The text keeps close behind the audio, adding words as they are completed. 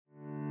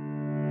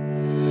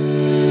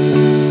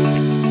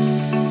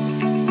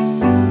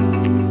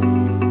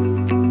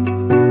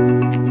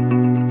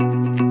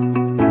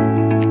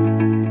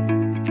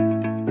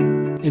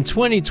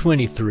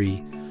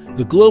2023,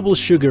 the global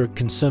sugar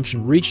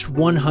consumption reached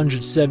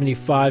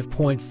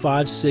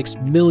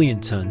 175.56 million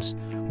tons,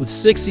 with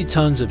 60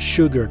 tons of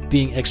sugar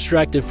being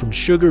extracted from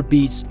sugar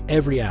beets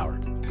every hour.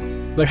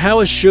 But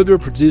how is sugar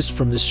produced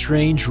from this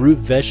strange root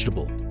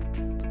vegetable?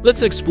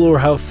 Let's explore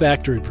how a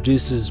factory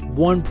produces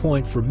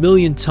 1.4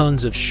 million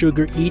tons of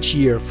sugar each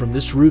year from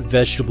this root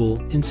vegetable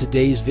in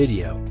today's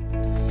video.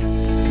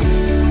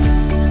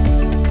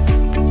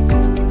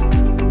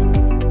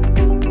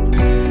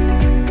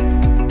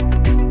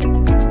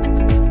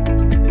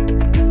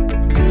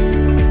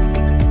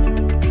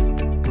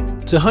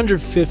 To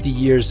 150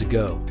 years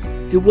ago,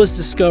 it was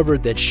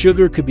discovered that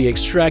sugar could be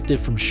extracted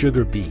from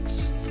sugar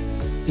beets.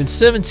 In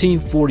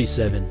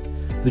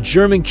 1747, the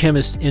German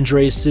chemist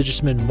Andreas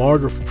Sigismund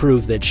Markgraf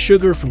proved that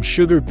sugar from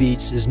sugar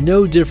beets is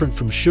no different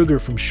from sugar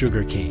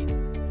cane.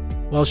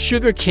 While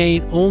sugar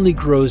cane only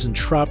grows in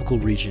tropical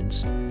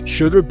regions,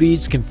 sugar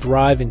beets can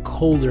thrive in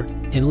colder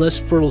and less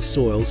fertile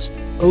soils,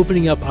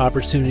 opening up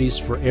opportunities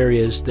for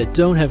areas that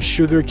don't have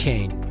sugar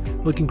cane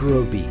but can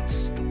grow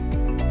beets.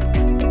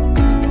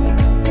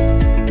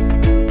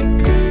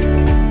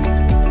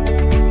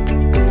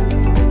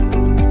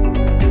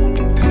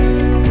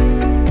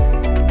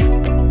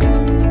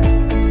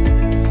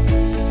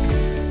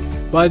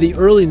 By the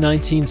early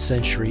 19th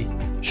century,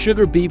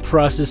 sugar beet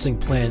processing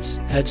plants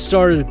had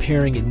started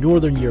appearing in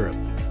northern Europe.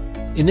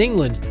 In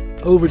England,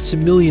 over 2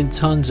 million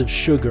tons of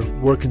sugar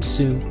were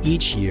consumed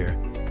each year,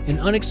 and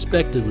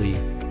unexpectedly,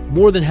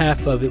 more than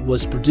half of it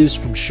was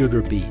produced from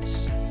sugar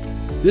beets.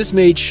 This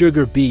made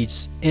sugar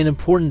beets an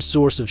important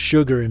source of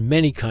sugar in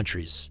many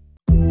countries.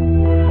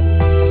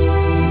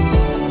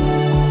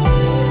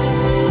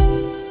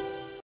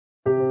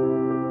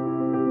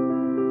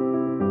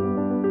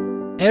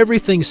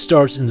 Everything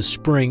starts in the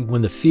spring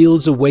when the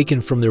fields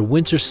awaken from their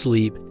winter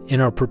sleep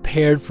and are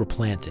prepared for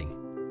planting.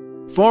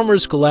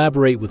 Farmers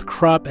collaborate with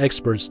crop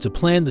experts to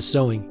plan the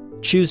sowing,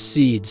 choose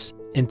seeds,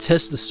 and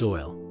test the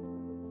soil.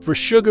 For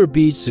sugar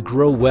beets to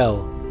grow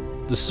well,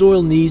 the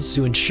soil needs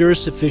to ensure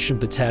sufficient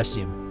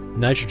potassium,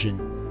 nitrogen,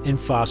 and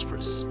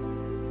phosphorus.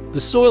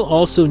 The soil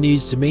also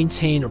needs to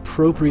maintain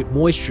appropriate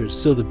moisture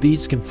so the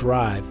beets can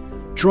thrive,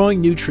 drawing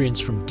nutrients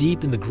from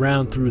deep in the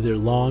ground through their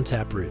long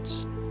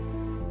taproots.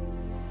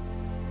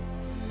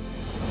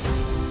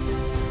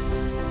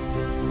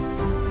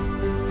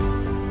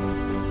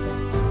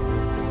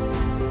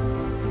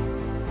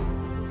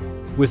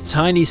 With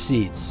tiny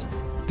seeds.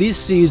 These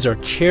seeds are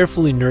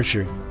carefully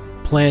nurtured,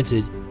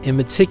 planted, and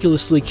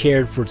meticulously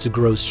cared for to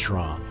grow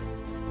strong.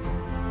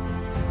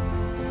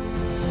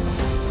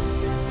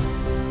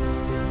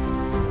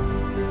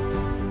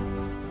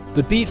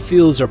 The beet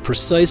fields are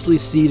precisely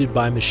seeded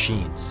by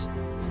machines.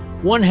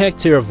 1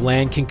 hectare of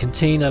land can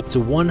contain up to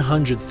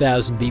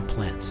 100,000 beet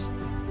plants.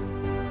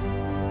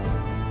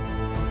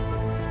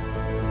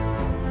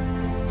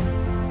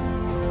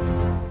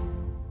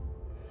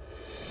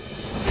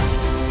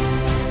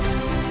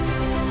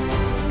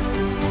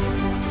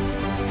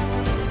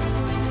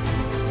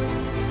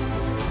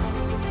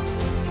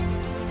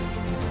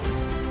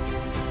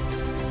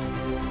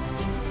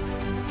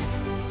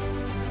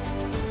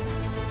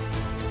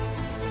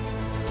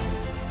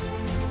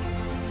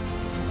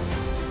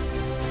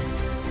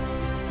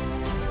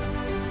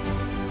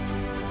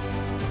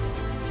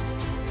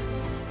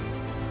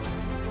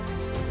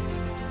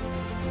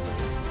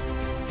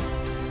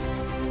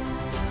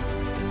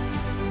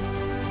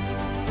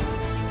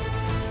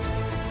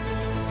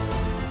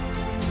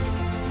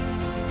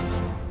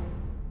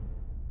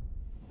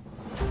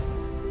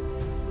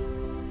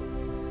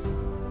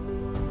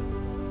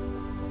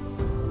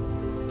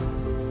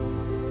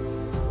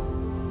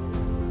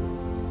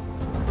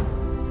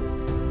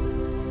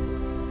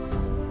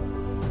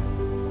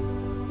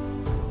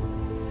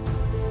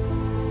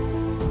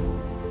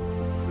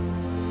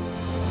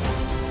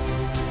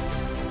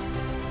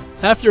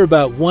 After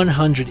about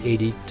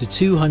 180 to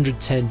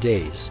 210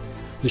 days,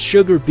 the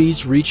sugar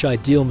beets reach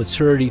ideal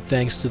maturity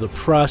thanks to the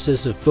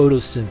process of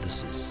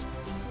photosynthesis.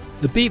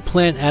 The beet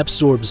plant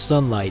absorbs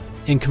sunlight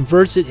and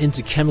converts it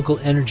into chemical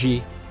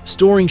energy,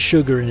 storing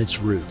sugar in its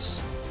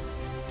roots.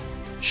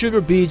 Sugar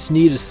beets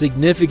need a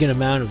significant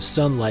amount of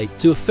sunlight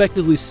to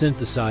effectively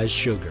synthesize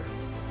sugar.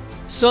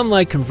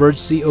 Sunlight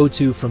converts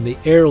CO2 from the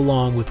air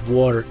along with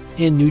water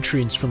and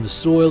nutrients from the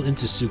soil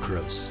into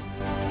sucrose.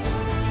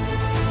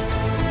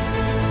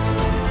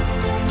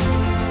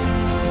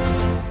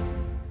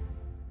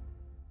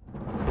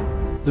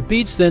 The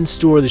beets then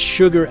store the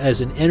sugar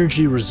as an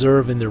energy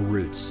reserve in their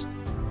roots.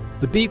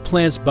 The beet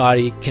plant's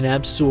body can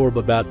absorb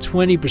about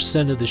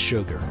 20% of the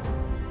sugar.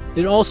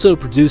 It also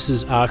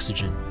produces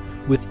oxygen,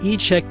 with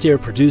each hectare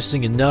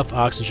producing enough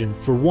oxygen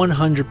for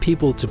 100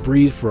 people to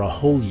breathe for a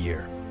whole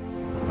year.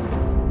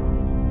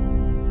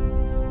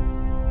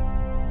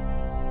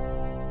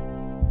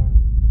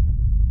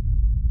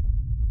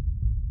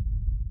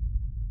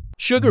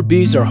 Sugar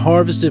beets are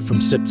harvested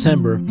from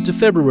September to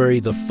February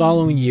the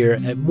following year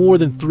at more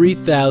than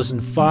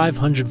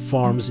 3,500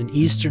 farms in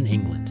eastern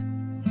England.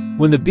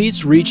 When the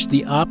beets reach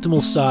the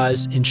optimal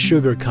size and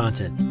sugar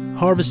content,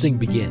 harvesting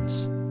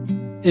begins.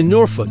 In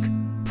Norfolk,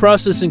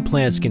 processing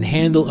plants can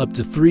handle up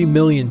to 3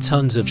 million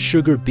tons of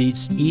sugar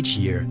beets each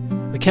year,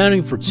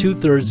 accounting for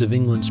 2/3 of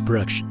England's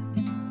production.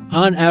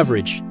 On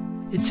average,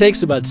 it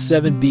takes about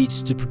 7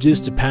 beets to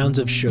produce 2 pounds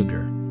of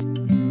sugar.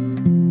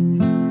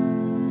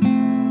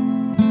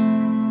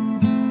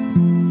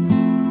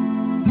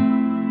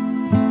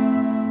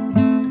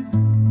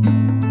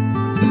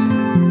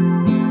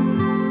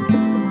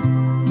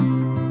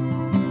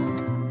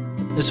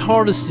 As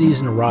harvest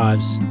season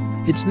arrives,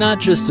 it's not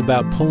just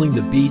about pulling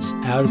the beets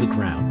out of the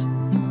ground.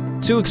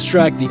 To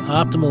extract the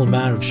optimal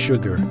amount of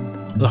sugar,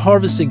 the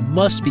harvesting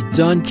must be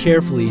done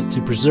carefully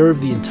to preserve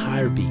the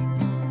entire beet.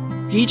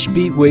 Each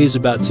beet weighs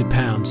about 2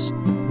 pounds,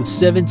 with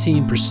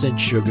 17%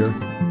 sugar,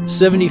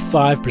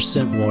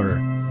 75% water,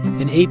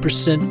 and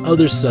 8%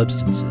 other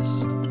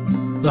substances.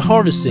 The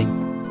harvesting,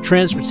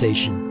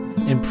 transportation,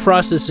 and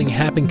processing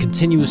happen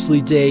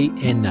continuously day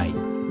and night.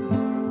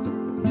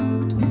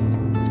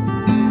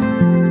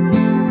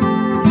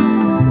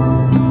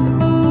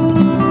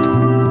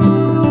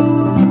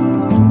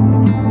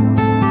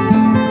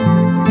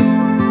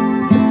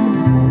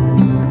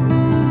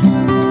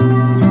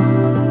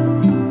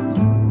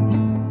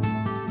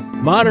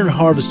 Modern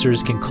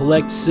harvesters can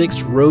collect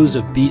 6 rows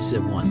of beets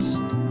at once.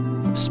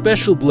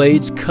 Special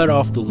blades cut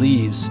off the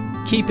leaves,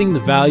 keeping the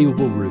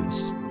valuable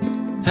roots.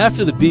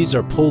 After the beets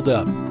are pulled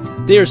up,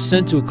 they are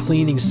sent to a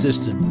cleaning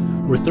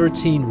system where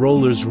 13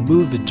 rollers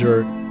remove the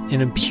dirt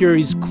and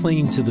impurities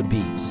clinging to the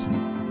beets.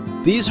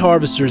 These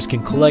harvesters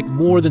can collect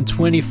more than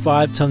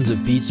 25 tons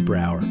of beets per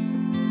hour.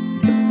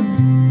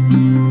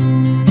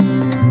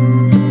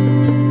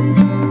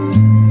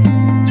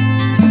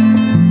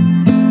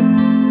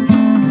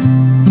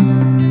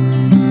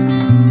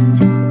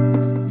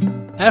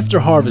 After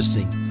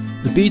harvesting,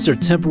 the beets are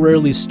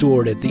temporarily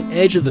stored at the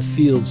edge of the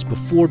fields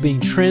before being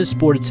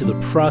transported to the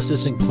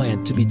processing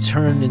plant to be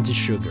turned into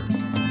sugar.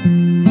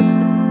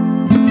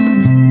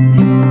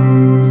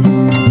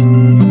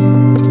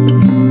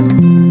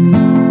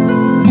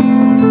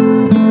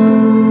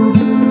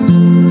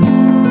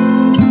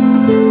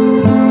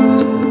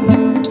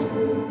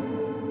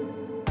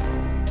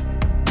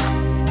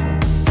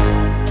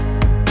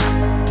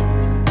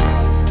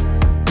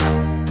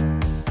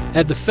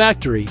 At the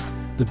factory,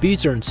 the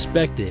beets are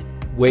inspected,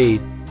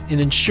 weighed,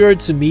 and ensured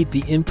to meet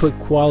the input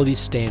quality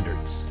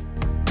standards.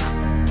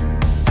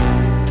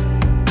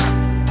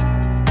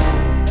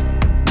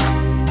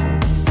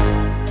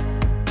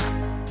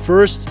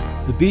 First,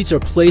 the beets are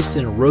placed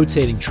in a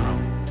rotating drum,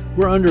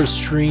 where under a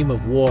stream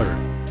of water,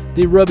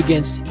 they rub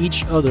against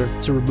each other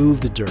to remove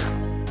the dirt.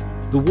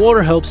 The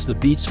water helps the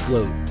beets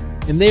float,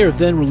 and they are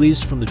then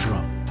released from the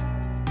drum.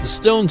 The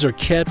stones are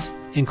kept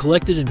and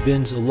collected in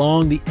bins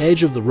along the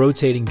edge of the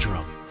rotating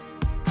drum.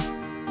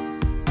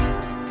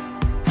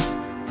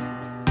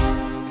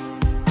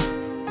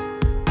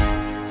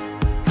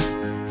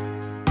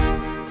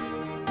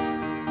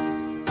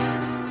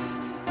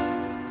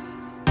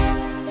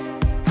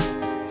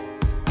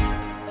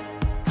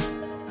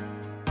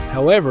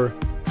 However,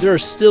 there are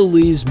still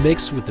leaves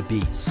mixed with the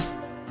beets.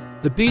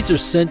 The beets are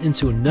sent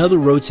into another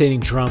rotating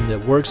drum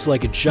that works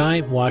like a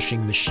giant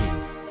washing machine.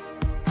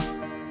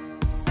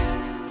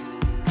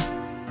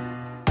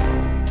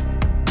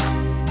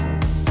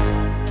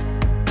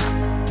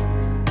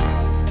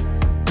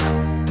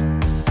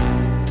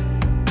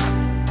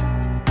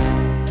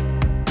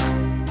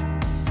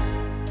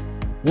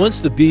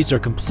 Once the beets are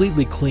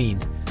completely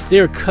cleaned, they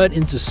are cut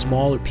into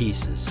smaller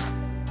pieces.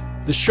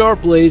 The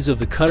sharp blades of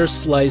the cutter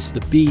slice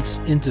the beets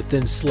into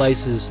thin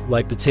slices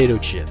like potato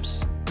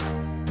chips.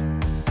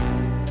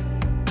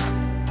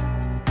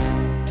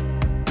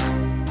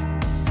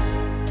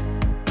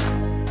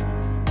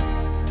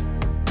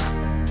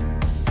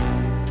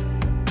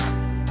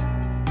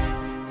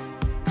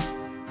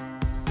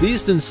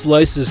 These thin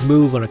slices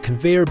move on a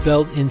conveyor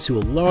belt into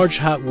a large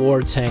hot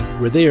water tank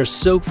where they are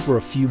soaked for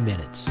a few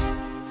minutes.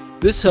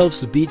 This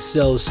helps the beet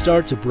cells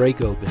start to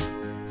break open,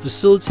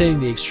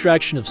 facilitating the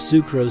extraction of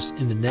sucrose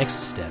in the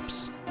next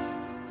steps.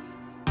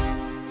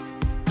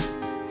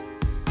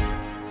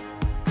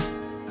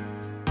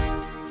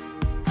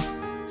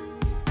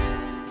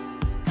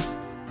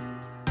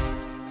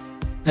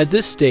 At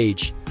this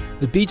stage,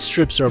 the beet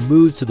strips are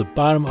moved to the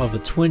bottom of a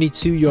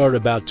 22-yard,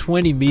 about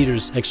 20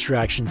 meters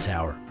extraction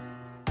tower.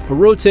 A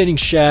rotating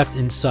shaft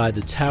inside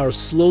the tower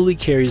slowly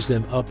carries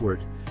them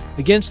upward,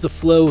 against the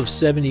flow of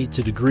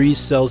 72 degrees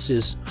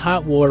Celsius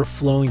hot water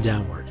flowing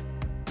downward.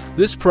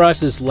 This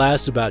process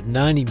lasts about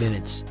 90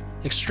 minutes,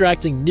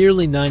 extracting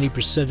nearly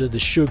 90% of the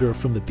sugar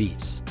from the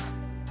beets.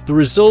 The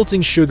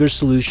resulting sugar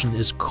solution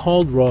is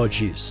called raw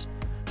juice.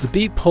 The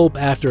beet pulp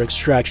after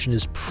extraction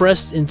is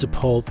pressed into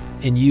pulp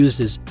and used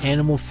as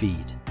animal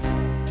feed.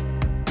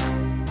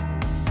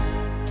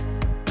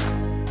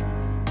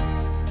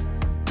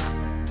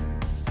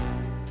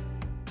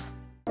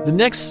 The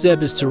next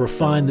step is to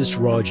refine this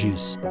raw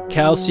juice.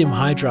 Calcium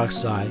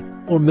hydroxide,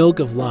 or milk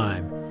of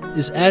lime,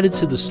 is added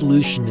to the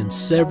solution in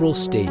several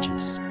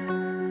stages.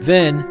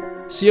 Then,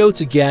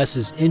 CO2 gas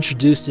is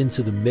introduced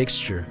into the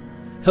mixture,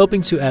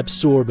 helping to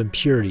absorb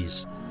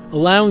impurities,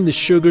 allowing the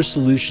sugar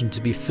solution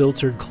to be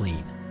filtered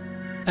clean.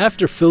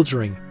 After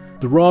filtering,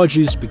 the raw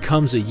juice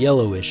becomes a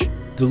yellowish,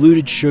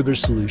 diluted sugar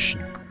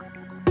solution.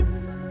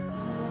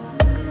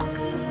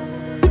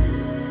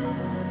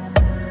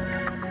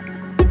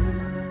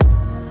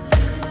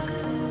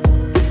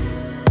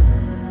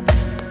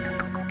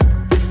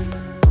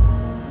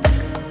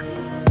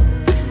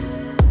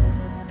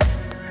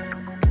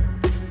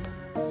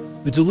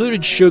 The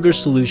diluted sugar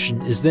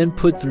solution is then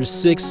put through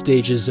 6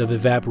 stages of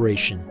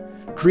evaporation,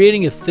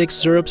 creating a thick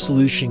syrup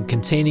solution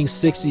containing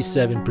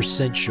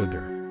 67%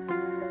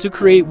 sugar. To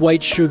create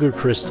white sugar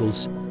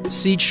crystals,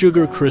 seed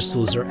sugar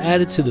crystals are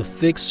added to the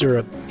thick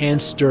syrup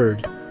and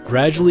stirred,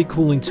 gradually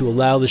cooling to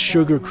allow the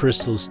sugar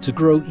crystals to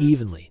grow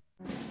evenly.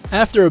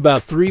 After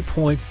about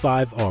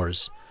 3.5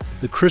 hours,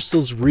 the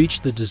crystals reach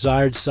the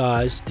desired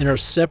size and are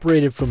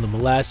separated from the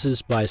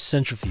molasses by a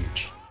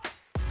centrifuge.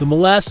 The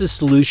molasses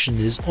solution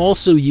is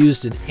also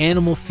used in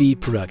animal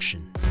feed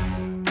production.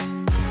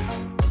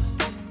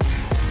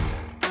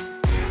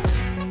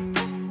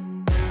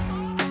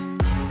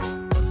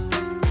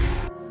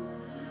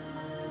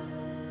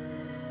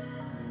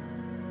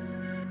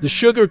 The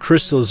sugar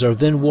crystals are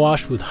then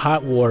washed with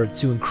hot water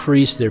to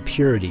increase their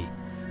purity,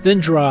 then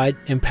dried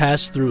and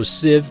passed through a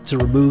sieve to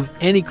remove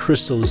any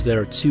crystals that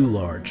are too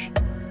large.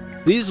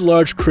 These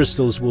large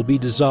crystals will be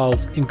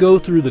dissolved and go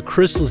through the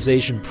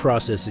crystallization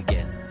process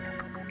again.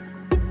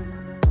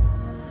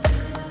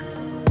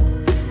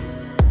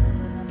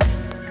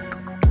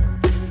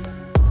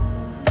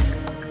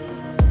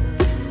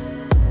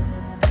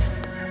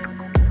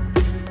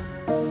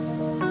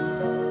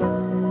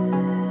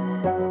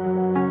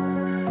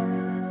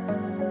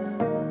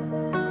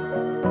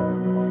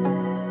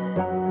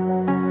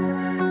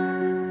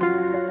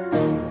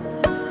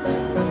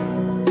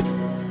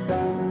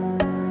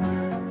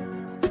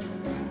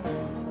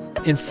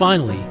 And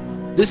finally,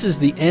 this is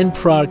the end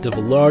product of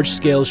a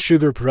large-scale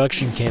sugar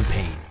production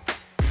campaign.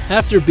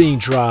 After being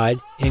dried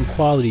and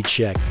quality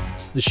checked,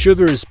 the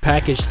sugar is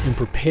packaged and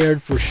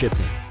prepared for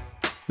shipping.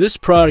 This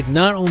product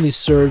not only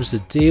serves the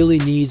daily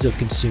needs of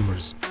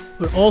consumers,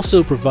 but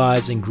also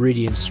provides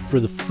ingredients for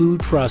the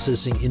food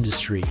processing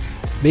industry,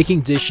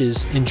 making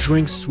dishes and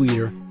drinks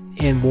sweeter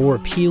and more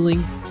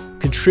appealing,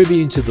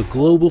 contributing to the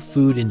global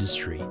food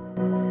industry.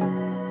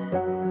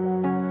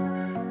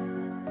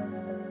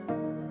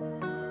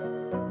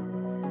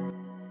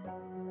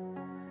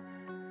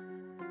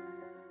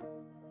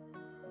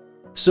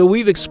 So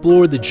we've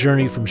explored the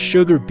journey from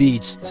sugar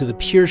beets to the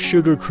pure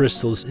sugar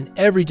crystals in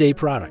everyday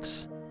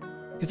products.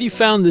 If you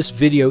found this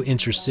video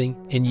interesting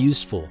and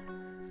useful,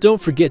 don't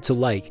forget to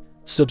like,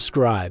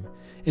 subscribe,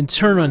 and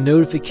turn on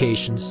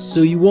notifications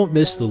so you won't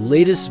miss the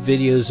latest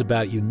videos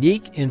about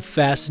unique and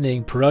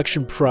fascinating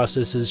production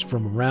processes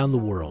from around the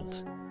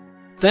world.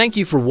 Thank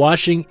you for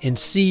watching and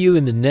see you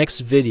in the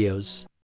next videos.